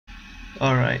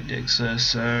Alright, Dixa,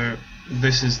 so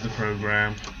this is the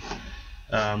program.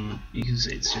 You can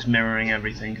see it's just mirroring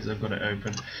everything because I've got it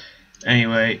open.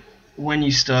 Anyway, when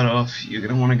you start off, you're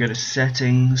going to want to go to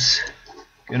Settings,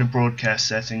 go to Broadcast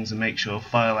Settings, and make sure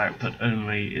File Output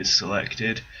Only is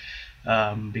selected,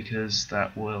 because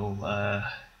that will,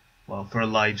 well, for a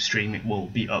live stream, it will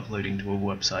be uploading to a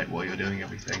website while you're doing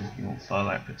everything. You want File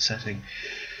Output Setting.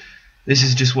 This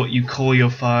is just what you call your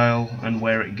file and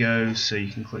where it goes, so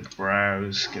you can click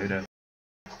Browse, go to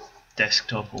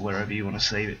Desktop or wherever you want to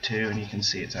save it to, and you can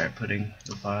see it's outputting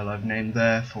the file I've named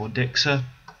there for Dixa.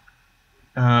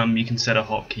 You can set a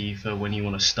hotkey for when you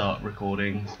want to start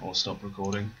recording or stop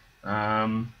recording.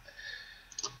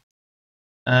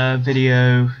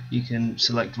 Video, you can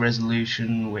select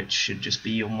resolution, which should just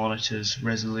be your monitor's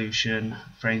resolution.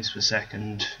 Frames per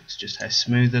second, it's just how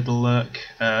smooth it'll look.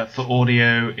 For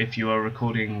audio, if you are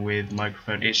recording with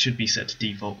microphone, it should be set to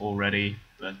default already,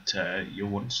 but you'll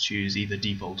want to choose either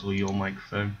default or your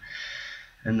microphone.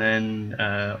 And then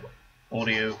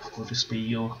audio will just be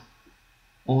your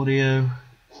audio,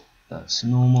 that's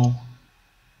normal.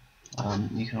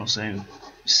 You can also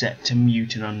set to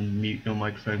mute and unmute your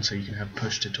microphone so you can have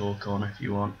push to talk on if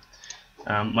you want.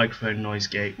 Microphone noise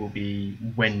gate will be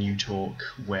when you talk,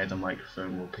 where the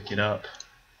microphone will pick it up.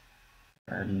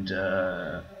 And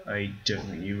I don't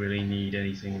think you really need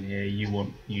anything in here. You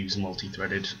want use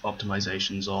multi-threaded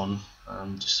optimizations on,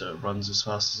 just so it runs as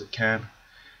fast as it can.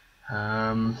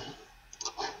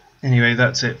 Anyway,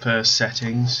 that's it for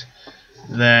settings.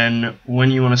 Then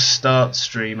when you want to start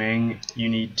streaming, you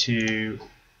need to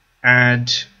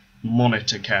add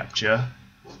monitor capture,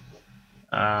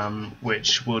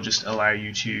 which will just allow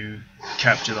you to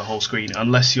capture the whole screen,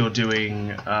 unless you're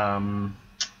doing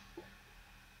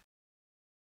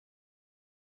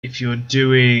if you're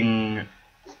doing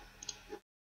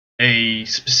a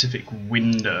specific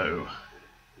window,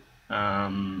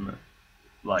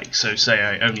 like, so say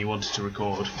I only wanted to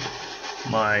record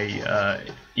my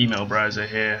email browser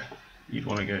here, you'd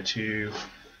want to go to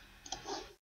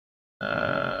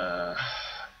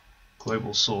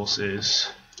global sources,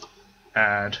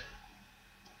 add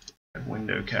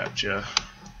window capture,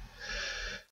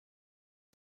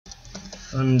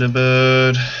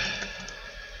 Thunderbird,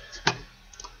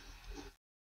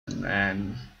 and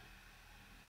then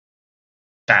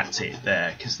that's it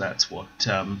there, because that's what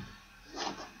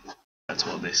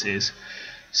this is.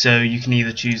 So you can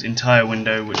either choose entire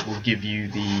window, which will give you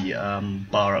the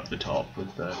bar up the top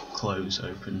with the close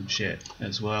open shit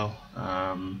as well,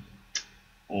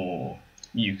 or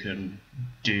you can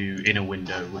do inner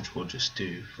window, which we'll just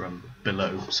do from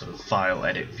below, sort of file,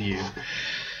 edit, view,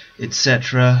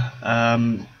 etc.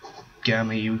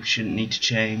 Gamma you shouldn't need to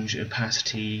change,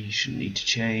 opacity you shouldn't need to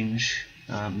change.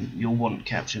 You'll want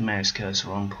capture mouse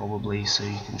cursor on probably, so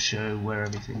you can show where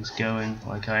everything's going,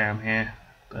 like I am here.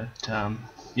 But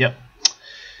yep,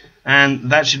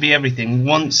 and that should be everything.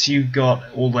 Once you've got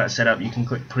all that set up, you can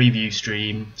click preview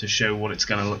stream to show what it's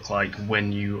going to look like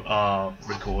when you are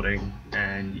recording,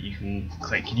 and you can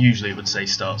click, usually it would say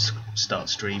start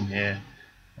stream here.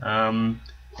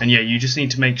 And yeah, you just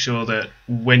need to make sure that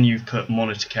when you've put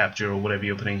monitor capture or whatever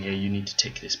you're putting here, you need to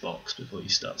tick this box before you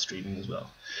start streaming as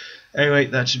well. Anyway,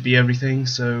 that should be everything.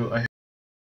 So I